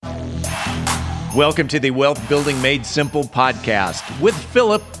Welcome to the Wealth Building Made Simple podcast with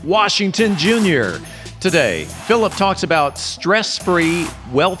Philip Washington Jr. Today, Philip talks about stress-free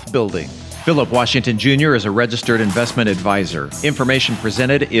wealth building. Philip Washington Jr. is a registered investment advisor. Information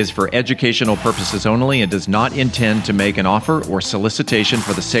presented is for educational purposes only and does not intend to make an offer or solicitation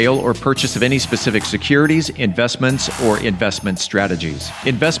for the sale or purchase of any specific securities, investments, or investment strategies.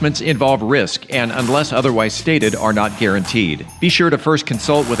 Investments involve risk and, unless otherwise stated, are not guaranteed. Be sure to first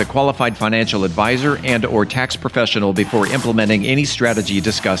consult with a qualified financial advisor and/or tax professional before implementing any strategy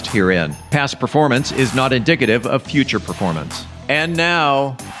discussed herein. Past performance is not indicative of future performance. And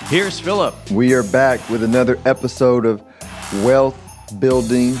now, here's Philip. We are back with another episode of Wealth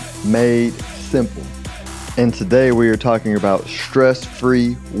Building Made Simple. And today we are talking about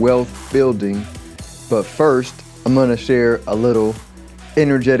stress-free wealth building. But first, I'm going to share a little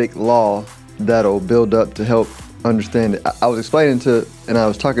energetic law that'll build up to help understand it. I was talking to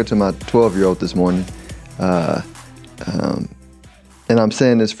my 12-year-old this morning. And I'm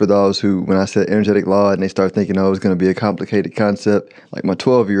saying this for those who, when I said energetic law and they start thinking, oh, it's going to be a complicated concept, like my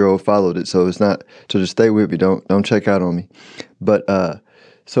 12-year-old followed it. So it's not, so just stay with me. Don't check out on me. But,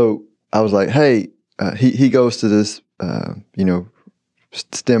 so I was like, hey, he goes to this,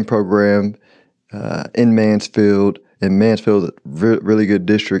 STEM program, in Mansfield, and Mansfield, really good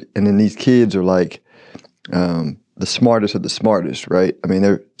district. And then these kids are like, the smartest of the smartest, right? I mean,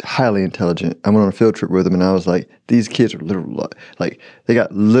 they're highly intelligent. I went on a field trip with them, and I was like, these kids are literal, like they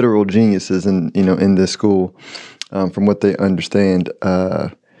got literal geniuses in this school, from what they understand,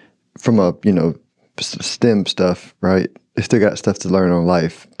 from STEM stuff, right? They still got stuff to learn on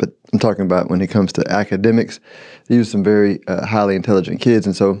life, but I'm talking about when it comes to academics, they use some very highly intelligent kids,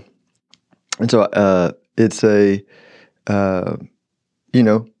 and so it's a, the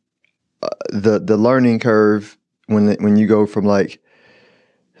learning curve. When you go from like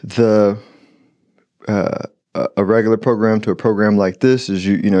a regular program to a program like this is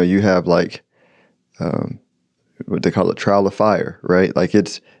you have like what they call a trial of fire, right? Like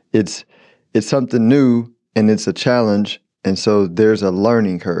it's something new and it's a challenge, and so there's a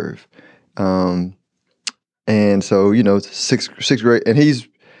learning curve, and so sixth grade, and he's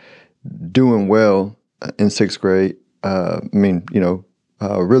doing well in sixth grade. Really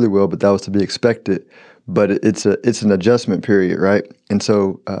well, but that was to be expected. But it's an adjustment period, right? And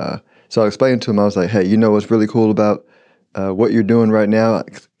so I explained to him, I was like, hey, you know what's really cool about what you're doing right now?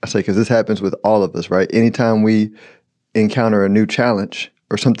 I say, because this happens with all of us, right? Anytime we encounter a new challenge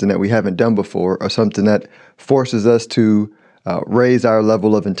or something that we haven't done before or something that forces us to raise our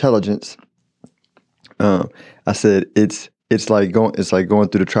level of intelligence, I said it's like going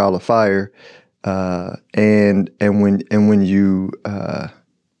through the trial of fire, and when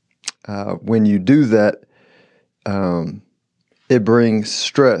you do that, it brings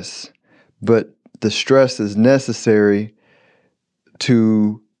stress, but the stress is necessary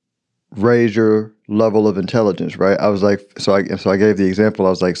to raise your level of intelligence, right? I was like, so I gave the example. I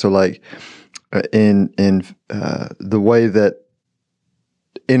was like, in the way that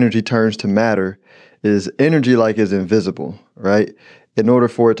energy turns to matter is energy is invisible, right? In order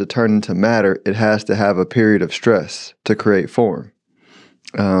for it to turn into matter, it has to have a period of stress to create form.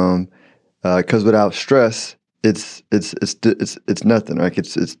 Because without stress, it's nothing. Like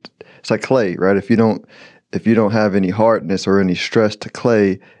it's like clay, right? If you don't have any hardness or any stress to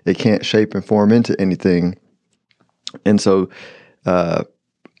clay, it can't shape and form into anything. And so, I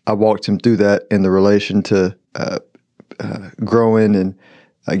walked him through that in the relation to growing and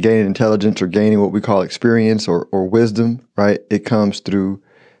gaining intelligence or gaining what we call experience or wisdom, right? It comes through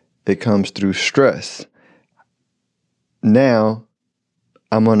stress. Now,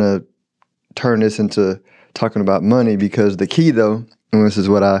 I'm gonna turn this into talking about money, because the key, though, and this is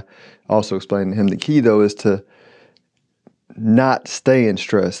what I also explained to him, the key, though, is to not stay in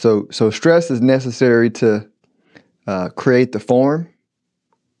stress. So stress is necessary to create the form,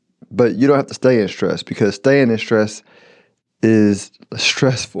 but you don't have to stay in stress, because staying in stress is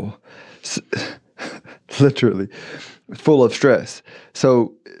stressful, literally full of stress.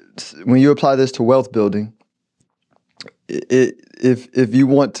 So when you apply this to wealth building, if you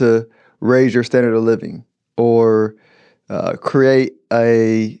want to raise your standard of living or create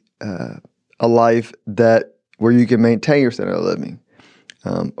a life where you can maintain your standard of living,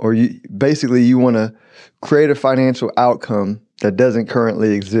 or you want to create a financial outcome that doesn't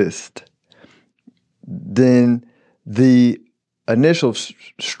currently exist, then the initial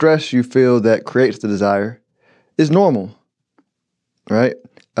stress you feel that creates the desire is normal, right?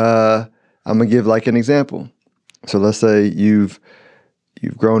 I'm gonna give an example. So let's say you've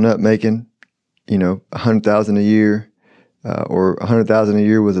grown up making, $100,000 a year, or 100,000 a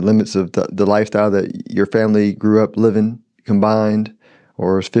year was the limits of the lifestyle that your family grew up living combined,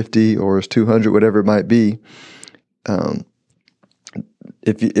 or it's 50, or it's 200, whatever it might be.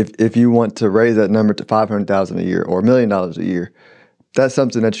 If you want to raise that number to 500,000 a year or $1 million a year, that's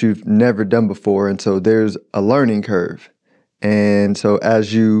something that you've never done before, and so there's a learning curve. And so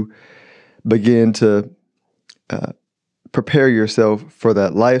as you begin to prepare yourself for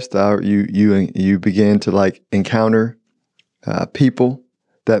that lifestyle, you begin to like encounter people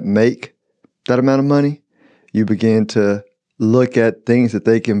that make that amount of money. You begin to look at things that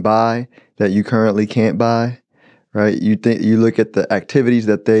they can buy that you currently can't buy, right? You look at the activities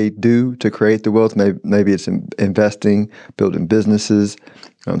that they do to create the wealth. Maybe it's investing, building businesses,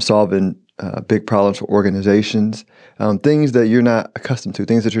 solving big problems for organizations, things that you're not accustomed to,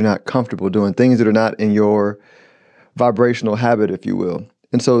 things that you're not comfortable doing, things that are not in your vibrational habit, if you will.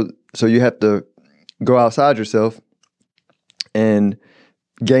 And so you have to go outside yourself and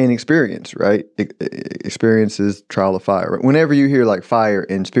gain experience, right? Experience is trial of fire. Right? Whenever you hear like fire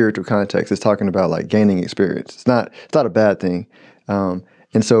in spiritual context, it's talking about like gaining experience. It's not a bad thing.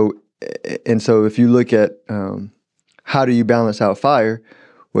 And so if you look at how do you balance out fire?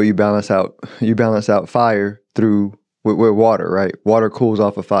 Well, you balance out fire through with water, right? Water cools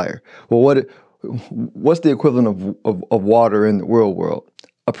off of fire. Well, what's the equivalent of water in the real world?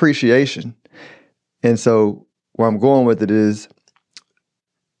 Appreciation. And so where I'm going with it is,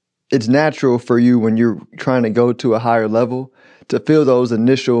 it's natural for you when you're trying to go to a higher level to feel those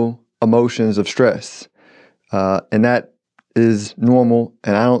initial emotions of stress. And that is normal,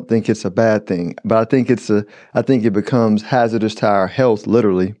 and I don't think it's a bad thing. But I think it becomes hazardous to our health,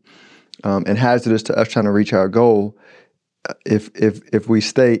 literally, and hazardous to us trying to reach our goal if we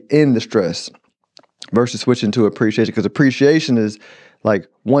stay in the stress versus switching to appreciation. Because appreciation is like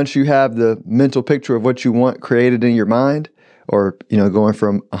once you have the mental picture of what you want created in your mind, or going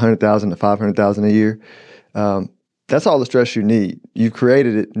from 100,000 to 500,000 a year, that's all the stress you need. You've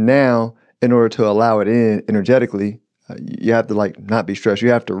created it. Now, in order to allow it in energetically, you have to like not be stressed.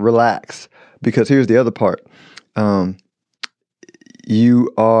 You have to relax, because here's the other part: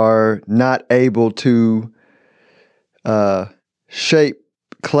 you are not able to shape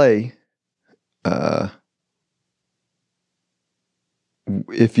clay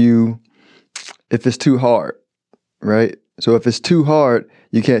if it's too hard, right? So if it's too hard,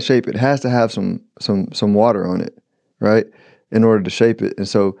 you can't shape it. It has to have some water on it, right, in order to shape it. And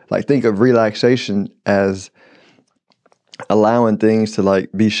so, like, think of relaxation as allowing things to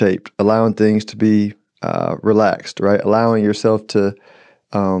like be shaped, allowing things to be relaxed, right? Allowing yourself to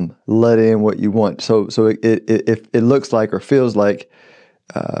let in what you want. So it looks like or feels like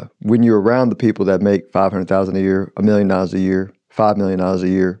when you're around the people that make 500,000 a year, $1 million a year, $5 million a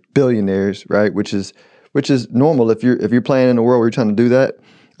year, billionaires, right? Which is normal if you're playing in a world where you're trying to do that.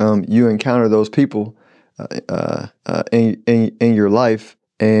 You encounter those people in your life,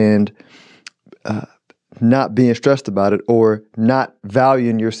 and not being stressed about it or not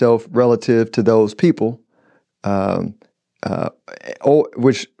valuing yourself relative to those people, or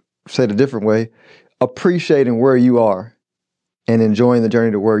which, said a different way, appreciating where you are and enjoying the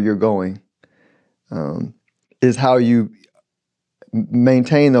journey to where you're going, is how you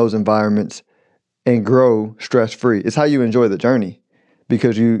maintain those environments and grow stress-free. It's how you enjoy the journey,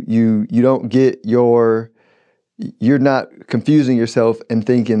 because you don't get you're not confusing yourself and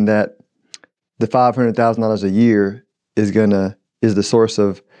thinking that the $500,000 a year is the source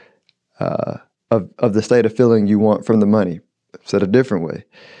of the state of feeling you want from the money. Said a different way,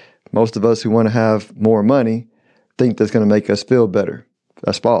 most of us who want to have more money think that's going to make us feel better.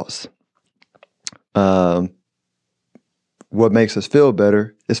 That's false. What makes us feel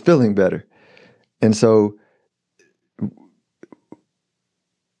better is feeling better. And so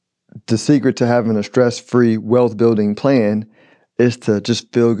the secret to having a stress-free wealth building plan is to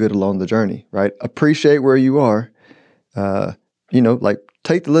just feel good along the journey, right? Appreciate where you are, like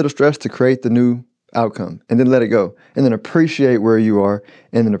take the little stress to create the new outcome, and then let it go, and then appreciate where you are,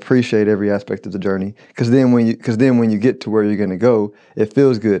 and then appreciate every aspect of the journey. Because then when you get to where you're going to go, it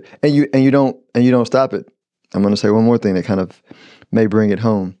feels good, and you don't stop it. I'm going to say one more thing that kind of may bring it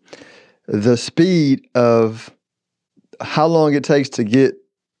home. The speed of how long it takes to get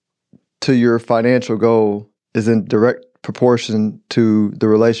to your financial goal is in direct proportion to the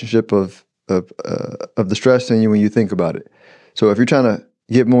relationship of the stress in you when you think about it. So if you're trying to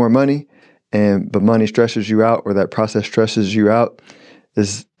get more money, but money stresses you out, or that process stresses you out,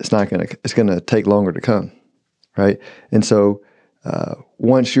 it's gonna take longer to come, right? And so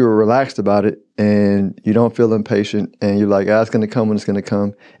once you're relaxed about it and you don't feel impatient and you're like, it's going to come when it's going to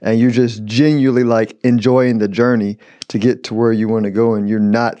come, and you're just genuinely like enjoying the journey to get to where you want to go, and you're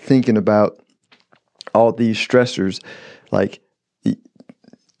not thinking about all these stressors, like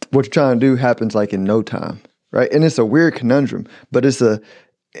what you're trying to do happens like in no time, right? And it's a weird conundrum, but it's a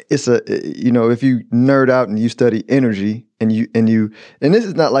you know, if you nerd out and you study energy and this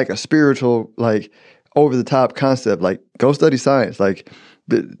is not like a spiritual, like over the top concept, like go study science. Like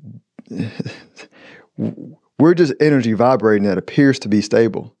we're just energy vibrating that appears to be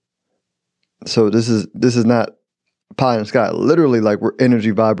stable. So this is not pie in the sky. Literally, like we're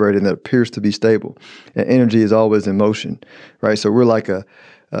energy vibrating that appears to be stable, and energy is always in motion, right? So we're like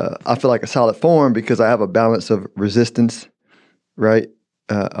I feel like a solid form because I have a balance of resistance, right?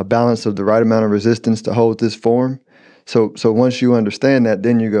 A balance of the right amount of resistance to hold this form. So once you understand that,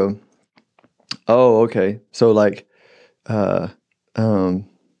 then you go, oh, okay. So like, that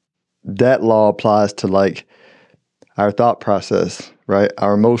law applies to like our thought process, right?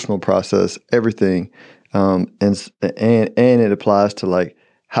 Our emotional process, everything. And it applies to like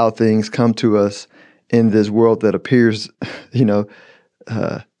how things come to us in this world that appears, you know,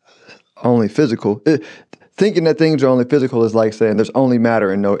 only physical. Thinking that things are only physical is like saying there's only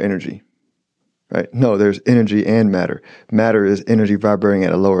matter and no energy, right? No, there's energy and matter. Matter is energy vibrating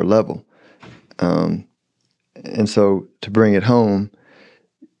at a lower level. And so to bring it home,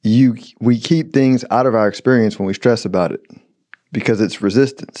 we keep things out of our experience when we stress about it because it's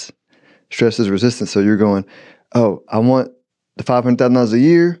resistance. Stress is resistance. So you're going, oh, I want the $500,000 a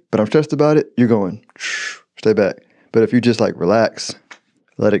year, but I'm stressed about it. You're going, stay back. But if you just like relax,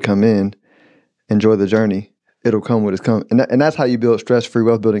 let it come in, enjoy the journey, it'll come when it's come. And that's how you build stress-free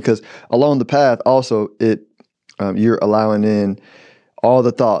wealth building, because along the path also you're allowing in all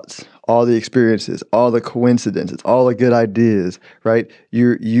the thoughts, all the experiences, all the coincidences, all the good ideas, right?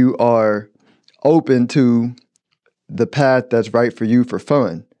 You are open to the path that's right for you for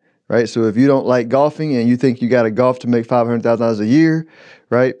fun, right? So if you don't like golfing and you think you got to golf to make $500,000 a year,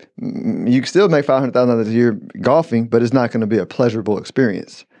 right? You can still make $500,000 a year golfing, but it's not going to be a pleasurable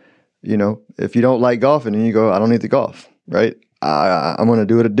experience. You know, if you don't like golfing and you go, I don't need to golf, right? I'm going to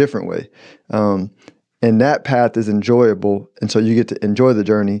do it a different way. And that path is enjoyable. And so you get to enjoy the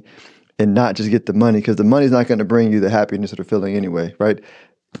journey and not just get the money, because the money's not going to bring you the happiness or the feeling anyway, right?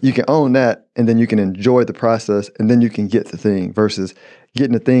 You can own that, and then you can enjoy the process, and then you can get the thing versus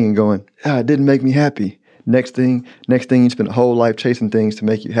getting the thing and going, it didn't make me happy. Next thing, you spend a whole life chasing things to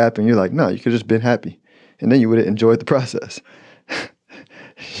make you happy. And you're like, no, you could have just been happy. And then you would have enjoyed the process.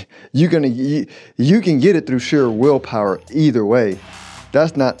 You can get it through sheer willpower either way.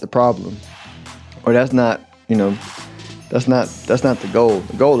 That's not the problem. Or that's not the goal.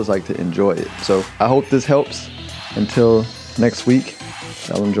 The goal is like to enjoy it. So I hope this helps. Until next week,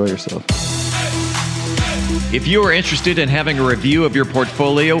 y'all enjoy yourself. If you are interested in having a review of your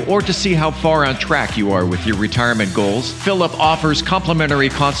portfolio or to see how far on track you are with your retirement goals, Philip offers complimentary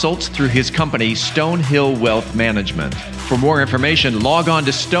consults through his company, Stonehill Wealth Management. For more information, log on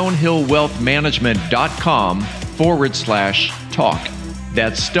to stonehillwealthmanagement.com/talk.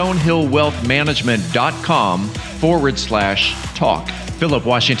 That's stonehillwealthmanagement.com/talk. Philip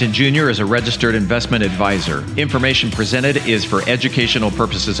Washington Jr. is a registered investment advisor. Information presented is for educational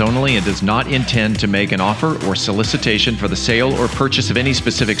purposes only and does not intend to make an offer or solicitation for the sale or purchase of any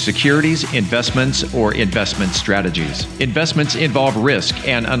specific securities, investments, or investment strategies. Investments involve risk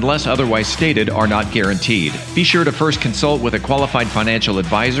and, unless otherwise stated, are not guaranteed. Be sure to first consult with a qualified financial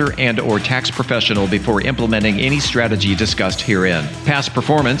advisor and/or tax professional before implementing any strategy discussed herein. Past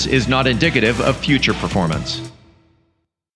performance is not indicative of future performance.